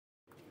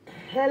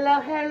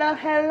Hello, hello,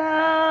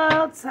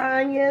 hello,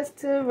 Tanya's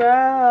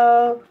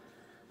Tarot.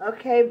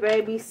 Okay,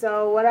 baby,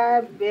 so what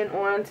I've been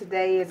on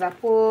today is I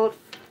pulled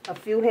a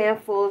few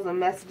handfuls of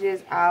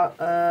messages out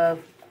of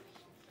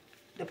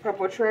the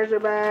purple treasure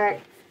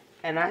bag,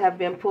 and I have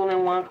been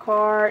pulling one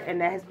card,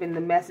 and that has been the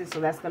message, so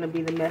that's going to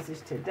be the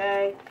message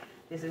today.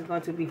 This is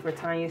going to be for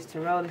Tanya's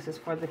Tarot. This is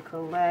for the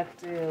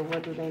collective.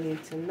 What do they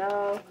need to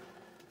know?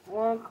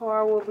 One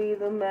card will be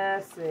the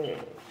message.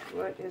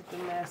 What is the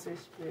message,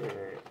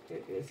 Spirit?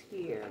 It is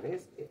here. They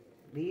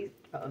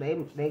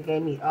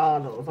gave me all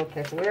those.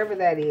 Okay, so whatever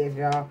that is,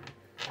 y'all,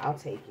 I'll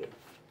take it.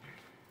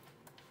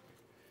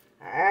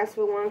 I asked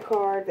for one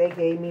card. They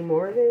gave me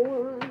more than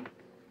one.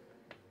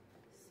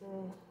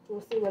 So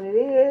we'll see what it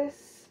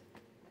is.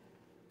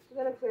 I'm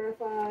gonna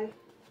clarify.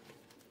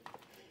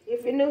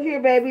 If you're new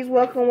here, babies,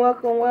 welcome,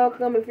 welcome,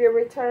 welcome. If you're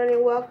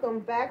returning, welcome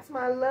back to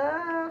my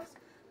loves.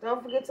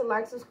 Don't forget to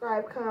like,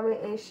 subscribe, comment,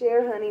 and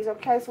share, honeys.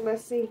 Okay, so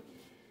let's see.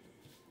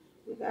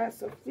 We got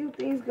some few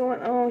things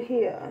going on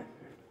here.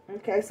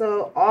 Okay,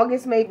 so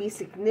August may be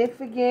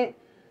significant.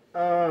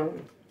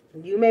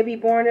 You may be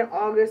born in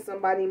August.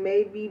 Somebody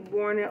may be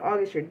born in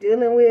August. You're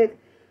dealing with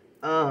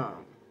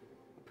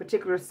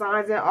particular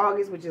signs in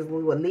August, which is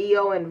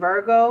Leo and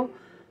Virgo,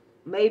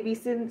 may be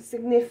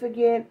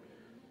significant.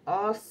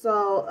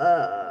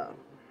 Also,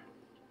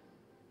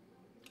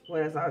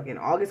 what is again?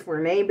 August for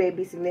a name may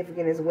be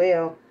significant as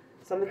well.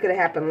 Something could have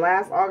happened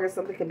last August.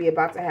 Something could be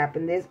about to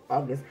happen this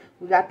August.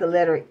 We got the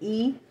letter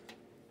E.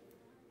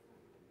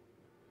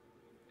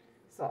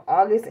 So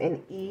August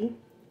and E.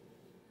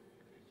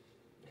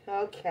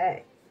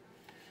 Okay.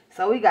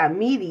 So we got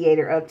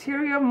mediator.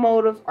 Ulterior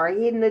motives or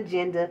hidden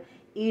agenda,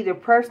 either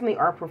personally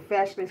or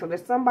professionally. So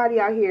there's somebody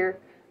out here,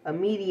 a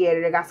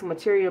mediator, that got some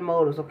ulterior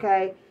motives,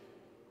 okay?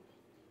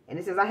 And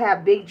it says, I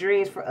have big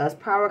dreams for us.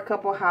 Power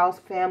couple, house,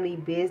 family,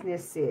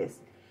 businesses.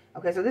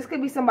 Okay, so this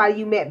could be somebody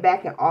you met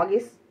back in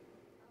August.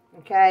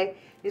 Okay,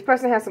 this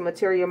person has some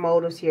ulterior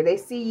motives here. They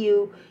see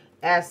you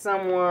as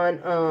someone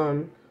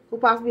who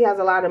possibly has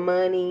a lot of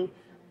money,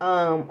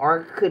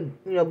 or could,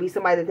 be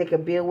somebody that they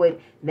could build with.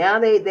 Now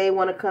they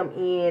want to come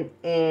in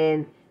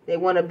and they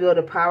want to build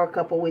a power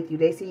couple with you.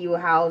 They see you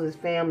houses,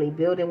 family,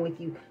 building with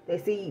you. They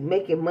see you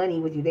making money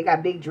with you. They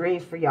got big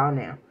dreams for y'all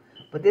now.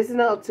 But this is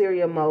an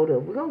ulterior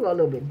motive. We're going to go a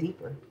little bit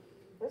deeper.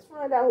 Let's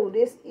find out who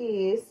this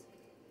is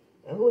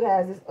and who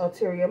has this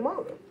ulterior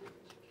motive.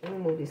 Let me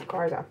move these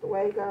cards out the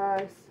way,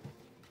 guys.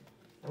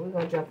 And we're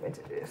going to jump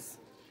into this.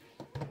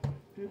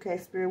 Okay,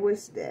 Spirit,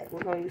 what's that?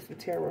 We're going to use some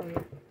tarot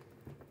here.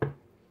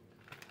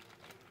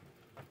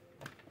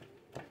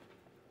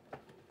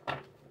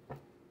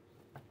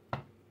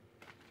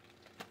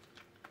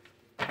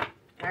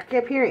 I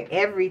kept hearing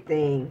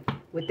everything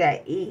with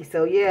that E.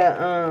 So,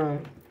 yeah,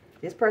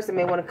 this person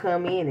may want to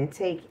come in and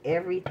take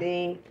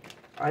everything.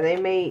 Or they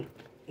may,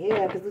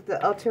 yeah, because with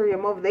the ulterior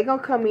motive, they're going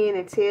to come in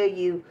and tell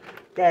you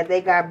that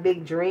they got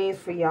big dreams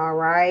for y'all,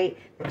 right?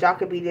 That y'all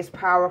could be this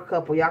power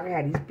couple. Y'all can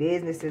have these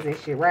businesses and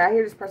shit, right? I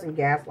hear this person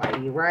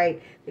gaslighting you, right?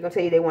 They're going to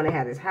tell you they want to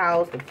have this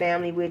house, the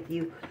family with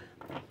you.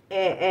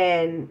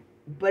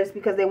 But it's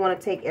because they want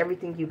to take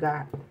everything you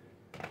got.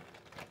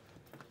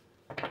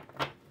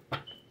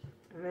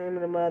 In the name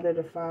of the Mother,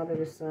 the Father,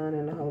 the Son,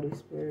 and the Holy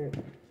Spirit.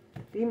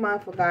 Be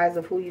mindful, guys,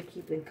 of who you're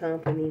keeping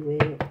company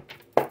with.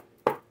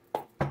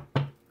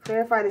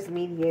 Clarify this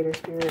mediator,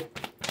 Spirit.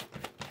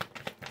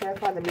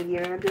 Clarify the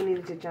mediator. I do need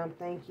it to jump.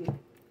 Thank you.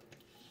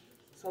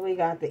 So we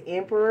got the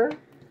Emperor,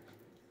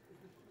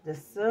 the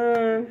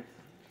Sun,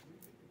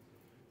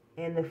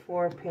 and the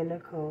Four of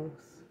Pentacles.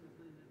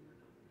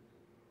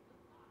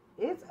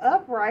 It's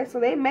upright, so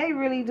they may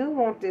really do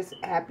want this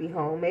happy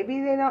home. Maybe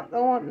they don't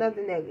want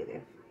nothing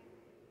negative.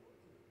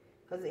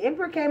 Because the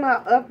Emperor came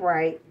out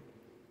upright.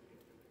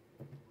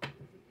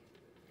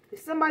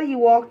 It's somebody you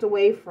walked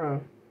away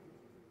from.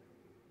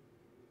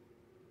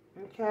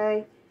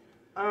 Okay.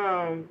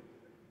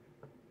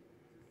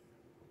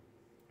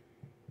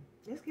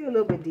 Let's get a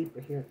little bit deeper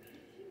here.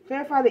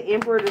 Clarify the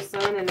Emperor, the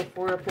Sun, and the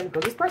Four of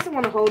Pentacles. This person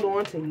want to hold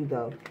on to you,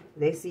 though.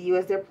 They see you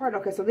as their partner.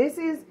 Okay, so this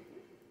is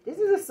a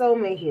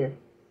soulmate here.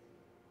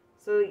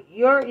 So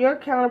your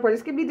counterpart.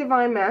 This could be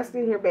divine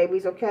masculine here,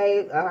 babies.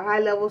 Okay, a high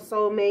level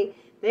soulmate.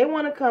 They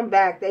want to come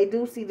back. They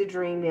do see the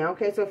dream now.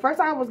 Okay, so first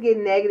I was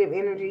getting negative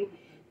energy,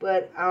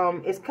 but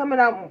it's coming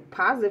out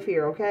positive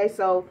here. Okay,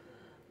 so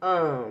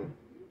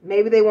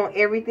maybe they want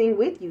everything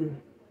with you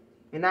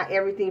and not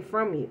everything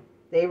from you.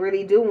 They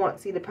really do want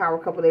to see the power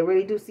couple. They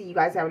really do see you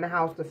guys having a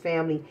house, the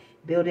family,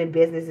 building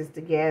businesses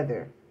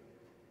together.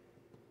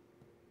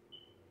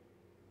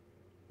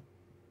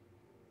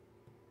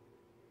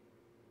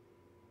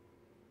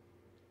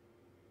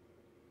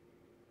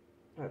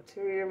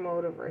 Ulterior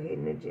motive or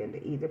hidden agenda,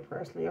 either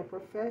personally or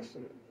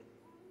professionally.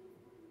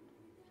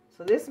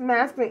 So this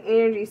masculine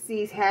energy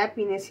sees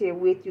happiness here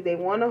with you. They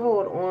want to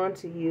hold on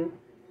to you.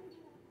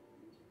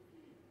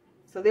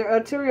 So their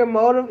ulterior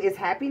motive is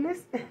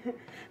happiness.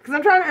 Because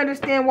I'm trying to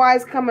understand why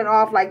it's coming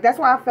off like, that's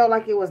why I felt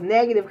like it was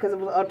negative, because it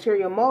was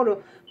ulterior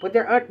motive. But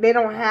they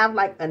don't have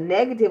like a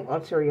negative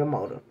ulterior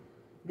motive.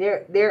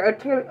 Their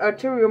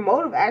ulterior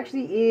motive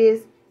actually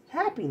is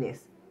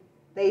happiness.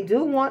 They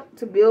do want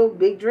to build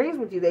big dreams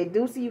with you. They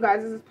do see you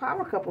guys as a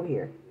power couple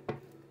here.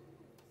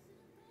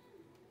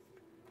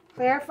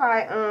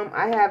 Clarify,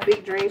 I have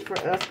big dreams for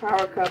us,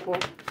 power couple.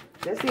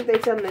 Let's see if they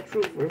tell them the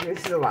truth or if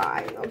this is a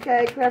lie.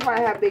 Okay, clarify,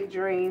 I have big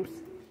dreams.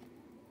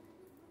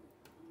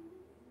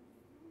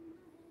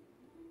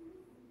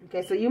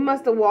 Okay, so you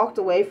must have walked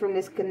away from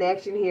this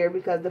connection here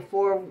because the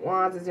Four of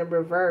Wands is in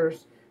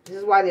reverse. This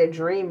is why they're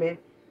dreaming.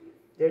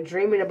 They're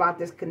dreaming about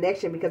this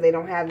connection because they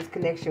don't have this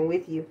connection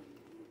with you.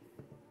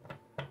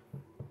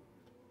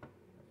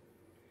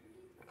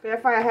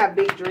 Clarify, I have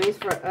big dreams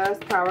for us,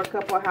 power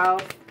couple,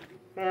 house,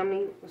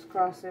 family. What's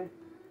crossing?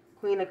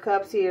 Queen of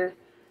Cups here,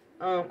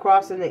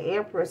 crossing the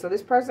Empress. So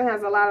this person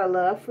has a lot of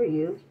love for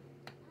you.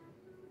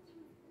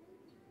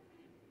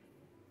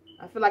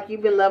 I feel like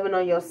you've been loving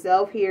on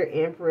yourself here,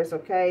 Empress,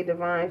 okay?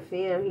 Divine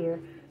Femme here.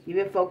 You've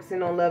been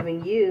focusing on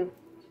loving you.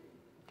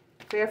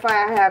 Clarify,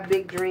 I have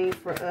big dreams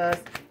for us,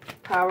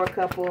 power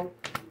couple,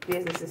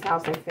 businesses,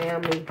 house, and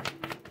family.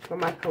 For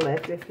my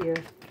collective here.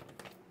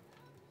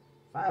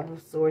 Five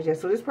of Swords. Yeah,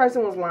 so this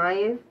person was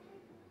lying.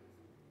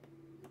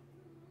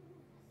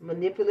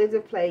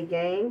 Manipulative, play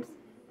games.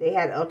 They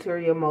had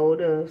ulterior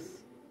motives.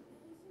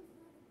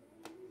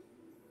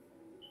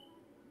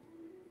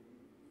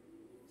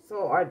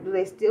 So do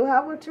they still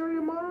have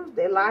ulterior motives?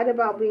 They lied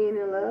about being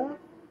in love.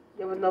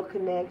 There was no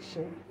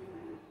connection.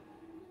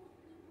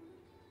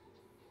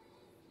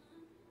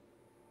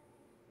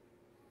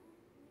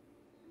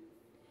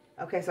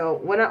 Okay,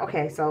 so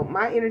so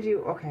my energy,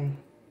 okay.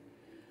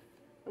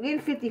 I'm getting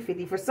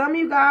 50-50. For some of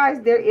you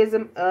guys, there is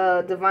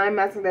a divine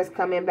masculine that's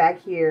coming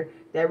back here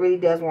that really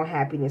does want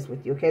happiness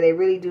with you. Okay, they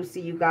really do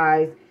see you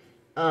guys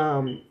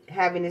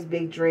having this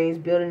big dreams,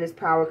 building this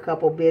power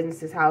couple,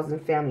 businesses, house,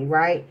 and family,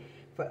 right?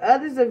 For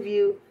others of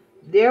you,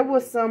 there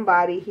was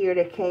somebody here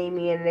that came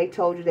in and they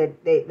told you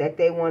that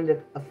they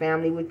wanted a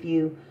family with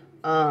you,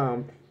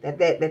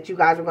 that you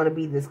guys were going to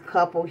be this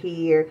couple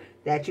here,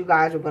 that you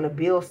guys were going to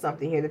build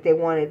something here, that they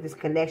wanted this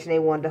connection, they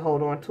wanted to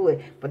hold on to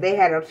it, but they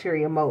had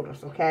ulterior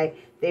motives, okay?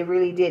 They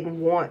really didn't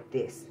want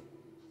this.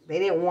 They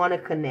didn't want a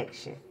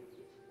connection,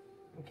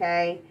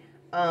 okay?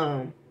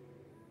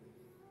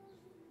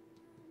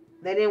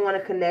 They didn't want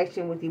a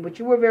connection with you, but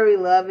you were very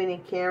loving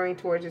and caring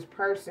towards this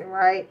person,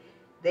 right?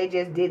 They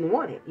just didn't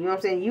want it. You know what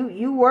I'm saying?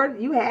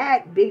 You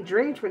had big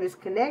dreams for this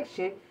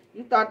connection.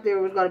 You thought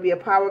there was going to be a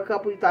power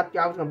couple. You thought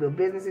y'all was going to build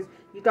businesses.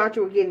 You thought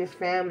you were getting this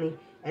family.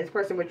 And this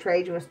person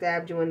betrayed you and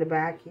stabbed you in the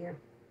back here.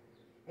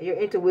 And your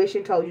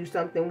intuition told you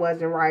something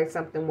wasn't right.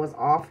 Something was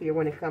off here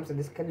when it comes to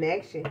this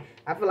connection.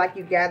 I feel like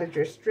you gathered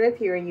your strength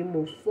here and you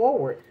moved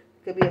forward.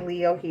 Could be a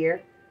Leo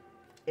here.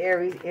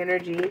 Aries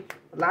energy.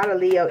 A lot of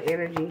Leo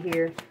energy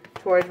here.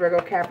 Taurus, Virgo,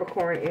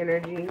 Capricorn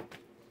energy.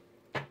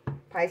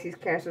 Pisces,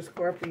 Cancer,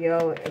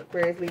 Scorpio,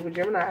 Aquarius, Libra,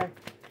 Gemini.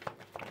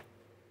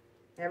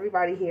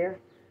 Everybody here.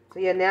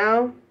 So yeah,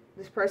 now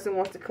this person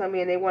wants to come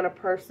in. They want to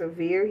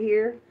persevere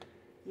here.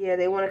 Yeah,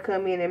 they want to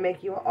come in and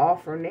make you an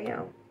offer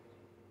now.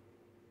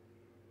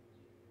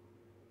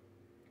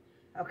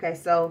 Okay,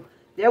 so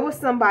there was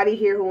somebody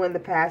here who in the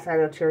past had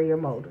ulterior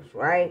motives,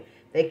 right?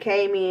 They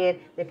came in.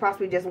 They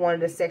possibly just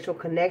wanted a sexual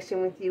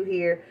connection with you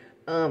here.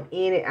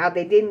 In and out.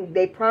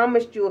 They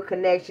promised you a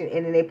connection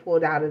and then they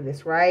pulled out of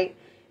this, right?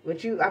 But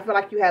I feel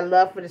like you had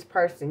love for this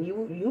person.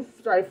 You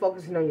started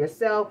focusing on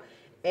yourself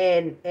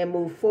and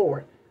move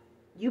forward.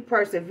 You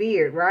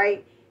persevered,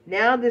 right?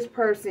 Now this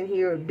person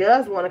here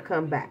does want to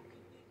come back.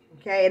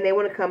 Okay, and they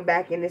want to come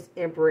back in this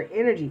Emperor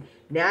energy.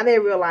 Now they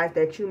realize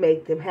that you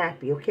make them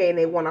happy, okay? And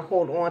they want to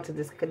hold on to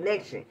this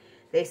connection.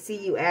 They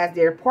see you as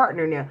their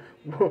partner now.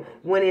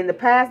 When in the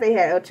past they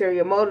had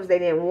ulterior motives, they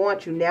didn't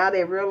want you. Now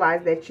they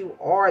realize that you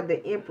are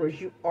the Empress.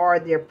 You are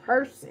their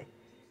person.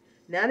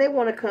 Now they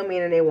want to come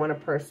in and they want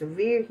to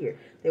persevere here.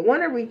 They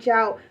want to reach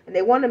out and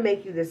they want to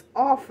make you this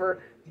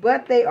offer,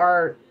 but they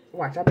are,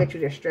 watch, I bet you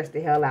they're stressed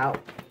the hell out.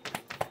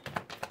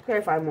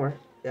 Clarify more.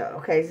 Yeah,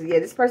 okay, so yeah,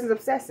 this person's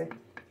obsessing.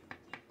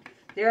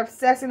 They're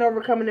obsessing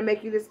over coming to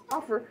make you this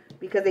offer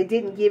because they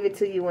didn't give it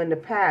to you in the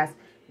past.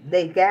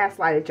 They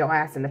gaslighted your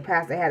ass in the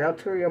past. They had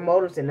ulterior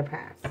motives in the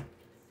past.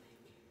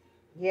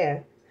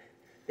 Yeah.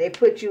 They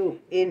put you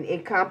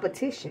in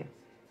competition.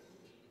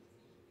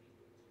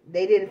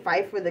 They didn't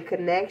fight for the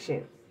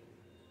connection.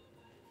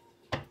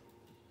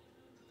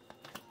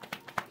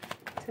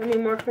 Tell me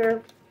more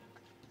clear.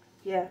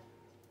 Yeah.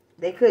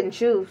 They couldn't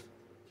choose.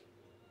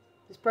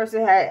 This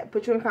person had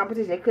put you in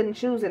competition. They couldn't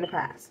choose in the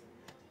past.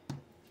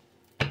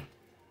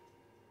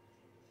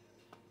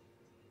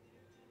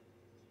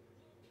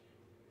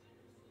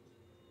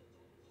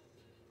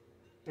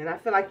 And I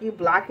feel like you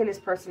blocking this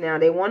person now.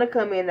 They want to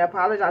come in and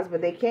apologize,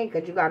 but they can't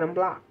because you got them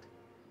blocked.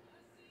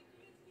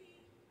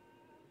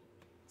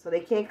 So they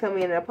can't come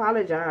in and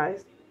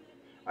apologize.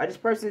 Or this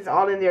person is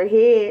all in their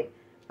head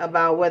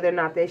about whether or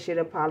not they should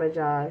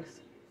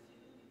apologize.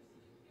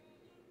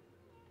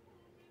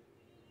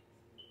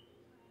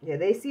 Yeah,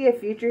 they see a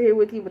future here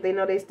with you, but they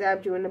know they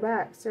stabbed you in the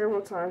back several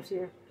times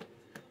here.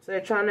 So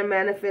they're trying to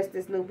manifest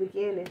this new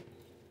beginning.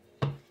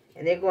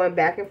 And they're going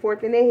back and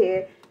forth in their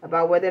head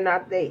about whether or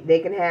not they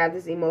can have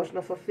this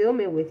emotional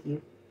fulfillment with you.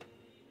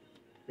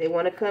 They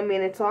want to come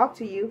in and talk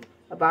to you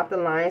about the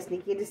lying,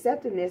 sneaky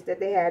deceptiveness that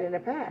they had in the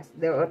past.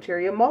 Their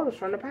ulterior motives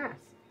from the past.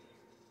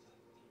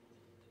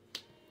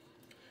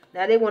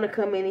 Now they want to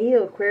come in and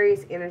heal.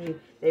 Aquarius energy.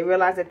 They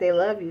realize that they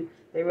love you.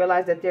 They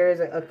realize that there is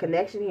a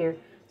connection here.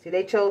 See,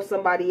 they chose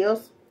somebody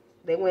else.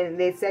 They went in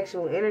their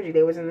sexual energy.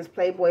 They was in this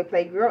playboy,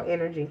 playgirl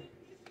energy.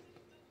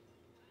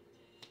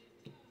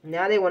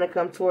 Now they want to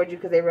come towards you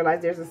because they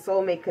realize there's a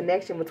soulmate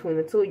connection between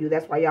the two of you.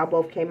 That's why y'all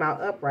both came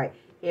out upright.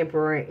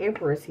 Emperor and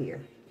Empress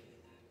here.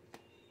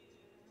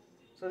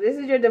 So this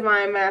is your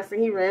divine master.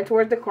 He ran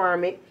towards the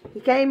karmic. He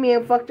came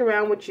in, fucked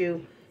around with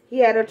you. He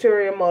had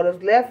ulterior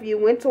motives. Left you,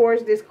 went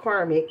towards this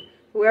karmic.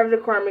 Whoever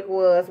the karmic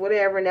was,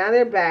 whatever. Now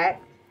they're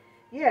back.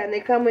 Yeah, and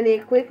they're coming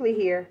in quickly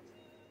here.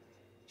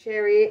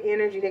 Chariot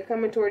energy. They're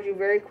coming towards you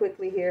very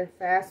quickly here.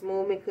 Fast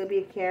movement. Could be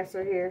a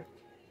Cancer here.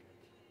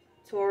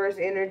 Taurus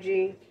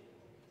energy.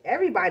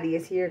 Everybody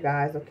is here,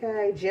 guys,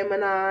 okay?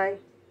 Gemini.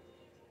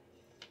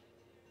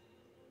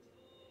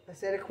 I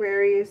said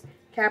Aquarius.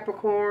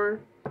 Capricorn.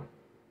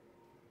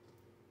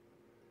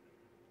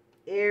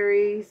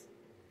 Aries.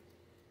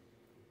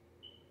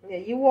 Yeah,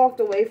 you walked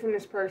away from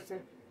this person.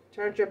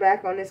 Turned your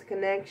back on this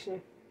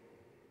connection.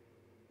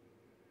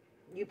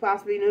 You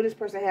possibly knew this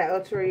person had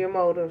ulterior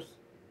motives.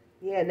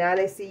 Yeah, now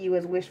they see you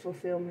as wish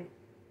fulfillment.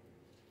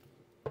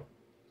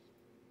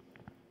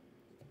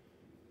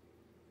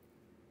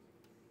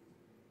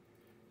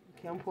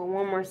 Okay, I'm putting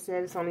one more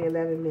set. It's only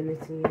 11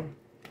 minutes in.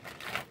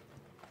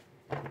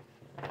 So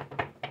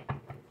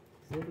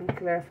we can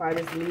clarify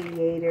this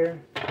mediator.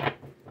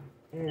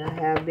 And I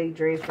have big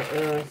dreams for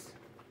us.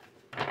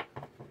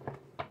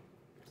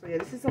 So yeah,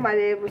 this is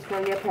somebody that was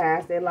from your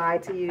past. They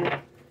lied to you.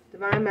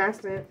 Divine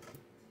Master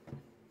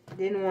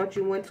didn't want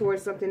you, went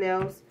towards something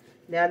else.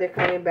 Now they're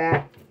coming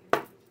back.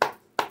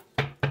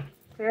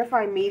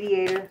 Clarify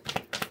mediator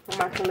for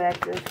my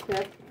collective.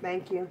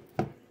 Thank you.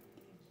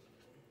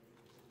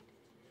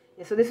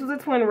 Yeah, so this was a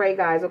twin ray,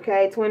 guys,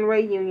 okay? Twin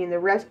ray union. The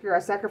rescuer. I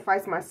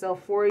sacrificed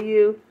myself for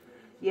you.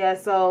 Yeah,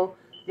 so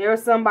there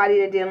was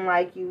somebody that didn't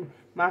like you.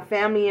 My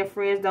family and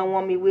friends don't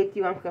want me with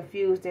you. I'm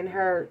confused and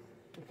hurt.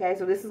 Okay,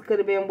 so this could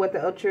have been what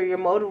the ulterior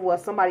motive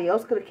was. Somebody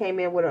else could have came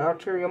in with an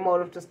ulterior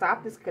motive to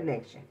stop this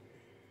connection.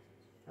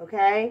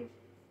 Okay?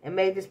 And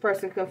made this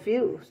person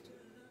confused.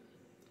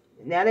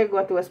 Now they're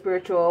going through a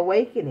spiritual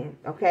awakening.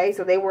 Okay?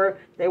 So they weren't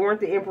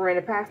the emperor in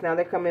the past. Now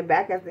they're coming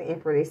back as the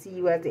emperor. They see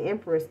you as the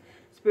empress.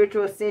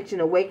 Spiritual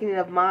ascension, awakening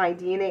of mind,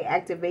 DNA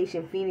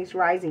activation, phoenix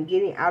rising,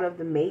 getting out of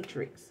the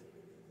matrix.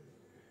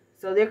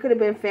 So there could have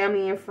been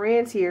family and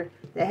friends here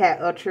that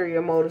had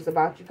ulterior motives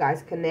about you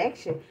guys'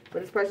 connection.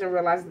 But this person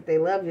realizes that they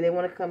love you. They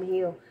want to come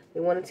heal.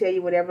 They want to tell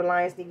you whatever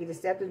lying, sneaky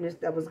deceptiveness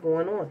that was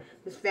going on.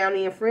 This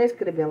family and friends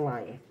could have been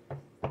lying.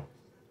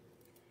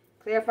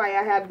 Clarify,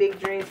 I have big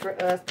dreams for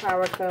us,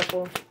 power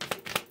couple.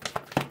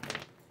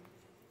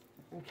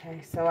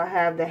 Okay, so I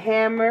have the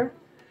hammer.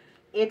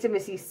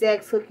 Intimacy,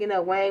 sex, hooking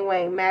up, wang,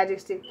 wang, magic,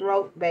 stick,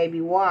 throat, baby,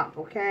 wop,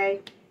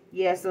 okay?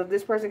 Yeah, so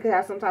this person could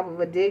have some type of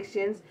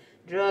addictions.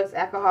 Drugs,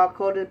 alcohol,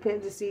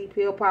 codependency,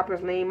 pill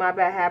poppers, lean, my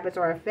bad habits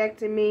are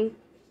affecting me.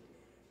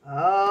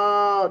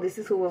 Oh, this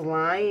is who was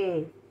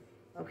lying.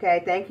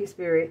 Okay, thank you,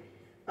 Spirit.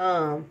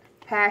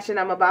 Passion,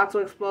 I'm about to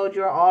explode.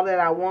 You're all that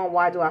I want.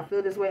 Why do I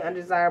feel this way?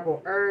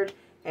 Undesirable urge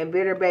and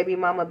bitter baby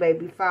mama,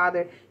 baby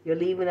father. You're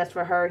leaving us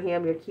for her,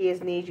 him. Your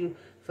kids need you.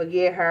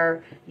 Forget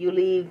her. You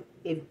leave.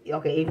 If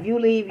you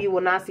leave, you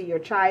will not see your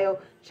child.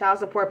 Child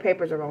support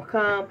papers are going to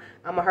come.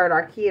 I'm going to hurt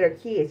our kid or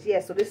kids.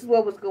 Yeah, so this is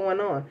what was going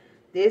on.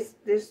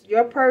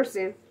 Your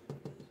person,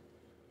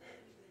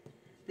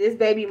 this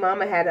baby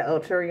mama had an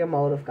ulterior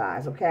motive,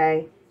 guys,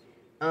 okay?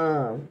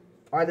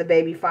 Or the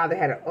baby father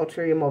had an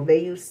ulterior motive.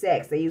 They use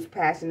sex, they use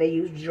passion, they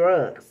use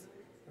drugs,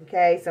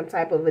 okay? Some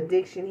type of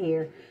addiction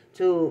here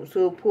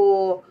to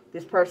pull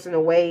this person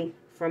away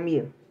from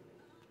you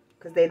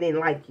because they didn't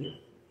like you.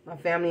 My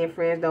family and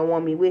friends don't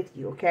want me with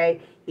you,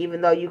 okay?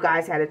 Even though you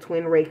guys had a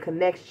twin ray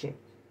connection.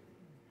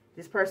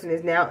 This person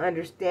is now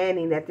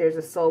understanding that there's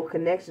a soul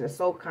connection, a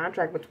soul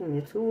contract between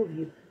the two of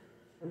you.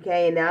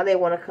 Okay, and now they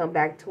want to come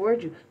back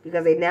towards you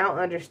because they now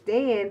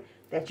understand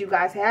that you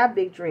guys have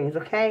big dreams,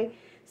 okay?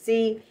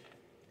 See,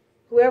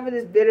 whoever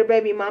this bitter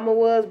baby mama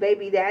was,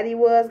 baby daddy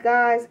was,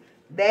 guys,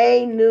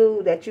 they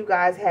knew that you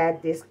guys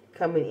had this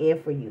coming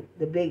in for you.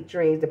 The big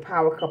dreams, the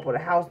power couple, the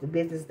house, the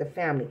business, the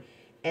family.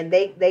 And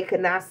they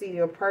could not see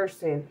your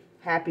person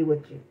happy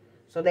with you.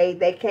 So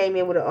they came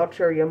in with an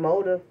ulterior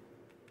motive.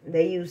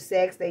 They used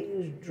sex, they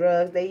used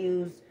drugs, they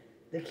used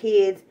the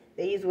kids,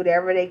 they used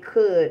whatever they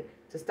could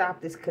to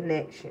stop this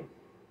connection,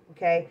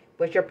 okay?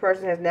 But your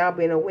person has now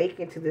been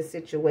awakened to the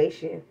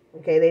situation,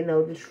 okay? They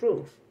know the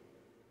truth.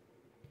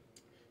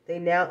 They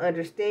now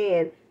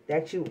understand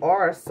that you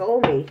are a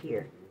soulmate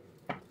here.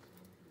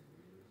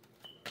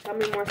 Tell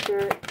me more,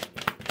 Spirit.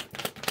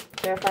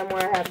 Clarify more.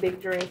 I have big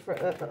dreams for,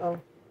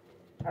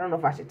 I don't know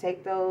if I should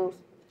take those.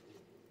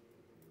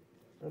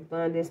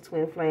 Abundance,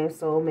 twin flame,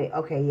 soulmate.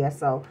 Okay, yeah,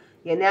 so...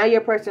 yeah, now your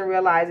person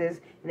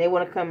realizes And they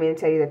want to come in and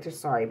tell you that they're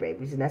sorry,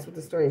 babies. And that's what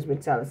the story has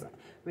been telling us.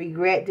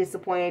 Regret,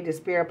 disappointed,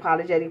 despair,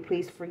 apologetic,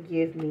 please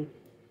forgive me.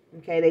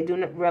 Okay, they do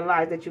not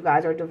realize that you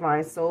guys are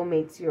divine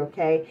soulmates here,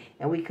 okay?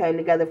 And we came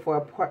together for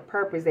a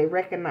purpose. They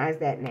recognize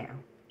that now.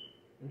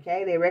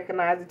 Okay, they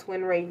recognize the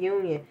twin ray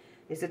union.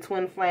 It's a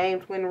twin flame,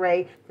 twin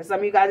ray. For some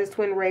of you guys, it's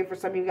twin ray. For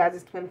some of you guys,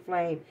 it's twin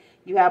flame.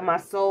 You have my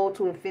soul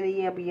to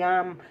infinity and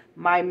beyond,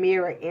 my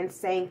mirror,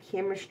 insane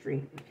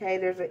chemistry. Okay,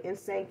 there's an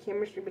insane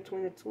chemistry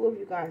between the two of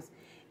you guys.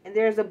 And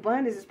there's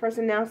abundance. This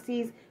person now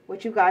sees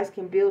what you guys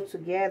can build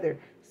together.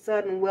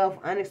 Sudden wealth,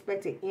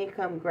 unexpected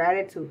income,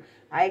 gratitude.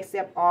 I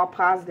accept all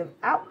positive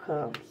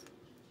outcomes.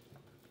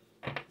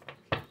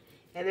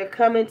 And they're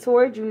coming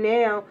towards you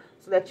now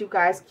so that you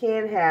guys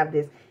can have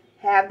this.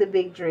 Have the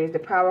big dreams, the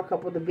power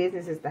couple, the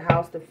businesses, the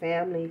house, the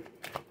family.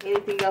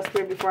 Anything else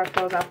here before I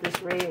close out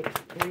this reading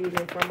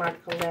for my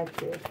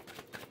collective?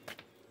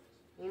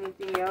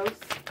 Anything else?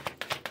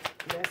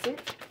 That's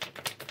it?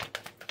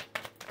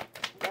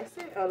 That's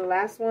it? Oh, the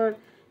last one?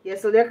 Yeah,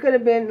 so there could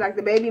have been, like,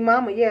 the baby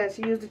mama. Yeah,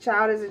 she used the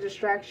child as a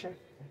distraction.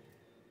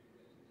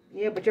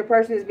 Yeah, but your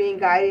person is being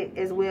guided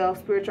as well.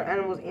 Spiritual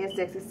animals,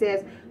 insects. It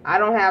says, I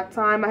don't have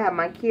time. I have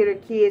my kid or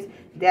kids.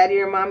 Daddy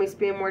or mommy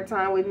spend more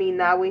time with me,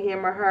 not with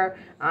him or her.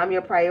 I'm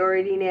your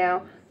priority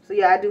now. So,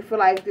 yeah, I do feel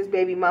like this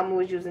baby mama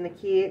was using a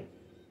kid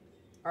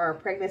or a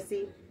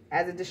pregnancy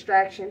as a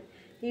distraction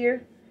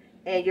here.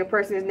 And your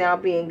person is now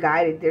being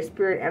guided. Their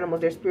spirit animals,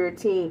 their spirit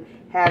team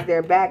has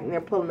their back, and they're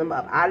pulling them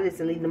up out of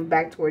this and leading them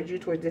back towards you,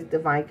 towards this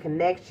divine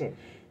connection.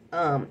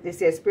 It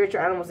says,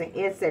 spiritual animals and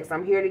insects,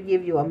 I'm here to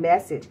give you a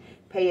message.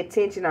 Pay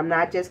attention. I'm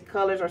not just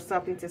colors or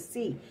something to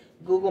see.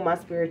 Google my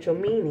spiritual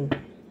meaning.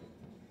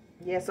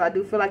 Yeah, so I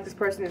do feel like this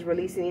person is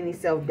releasing any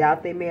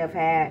self-doubt they may have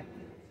had.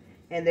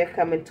 And they're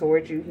coming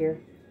towards you here.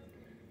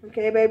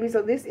 Okay, baby,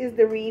 so this is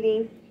the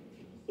reading.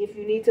 If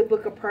you need to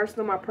book a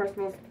personal, my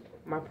personals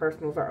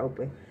are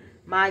open.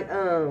 My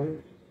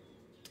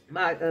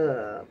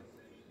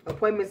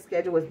appointment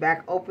schedule is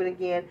back open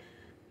again.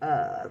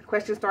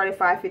 Questions start at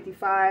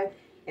 5:55,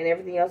 and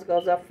everything else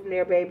goes up from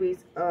there,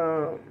 babies.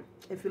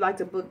 If you'd like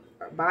to book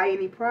or buy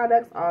any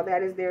products, all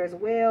that is there as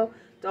well.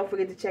 Don't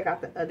forget to check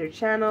out the other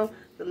channel.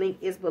 The link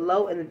is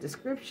below in the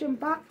description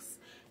box.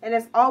 And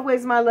as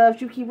always, my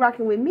loves, you keep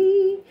rocking with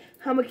me.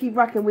 I'm going to keep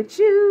rocking with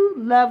you.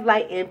 Love,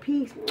 light, and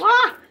peace.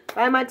 Mwah!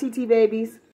 Bye, my TT babies.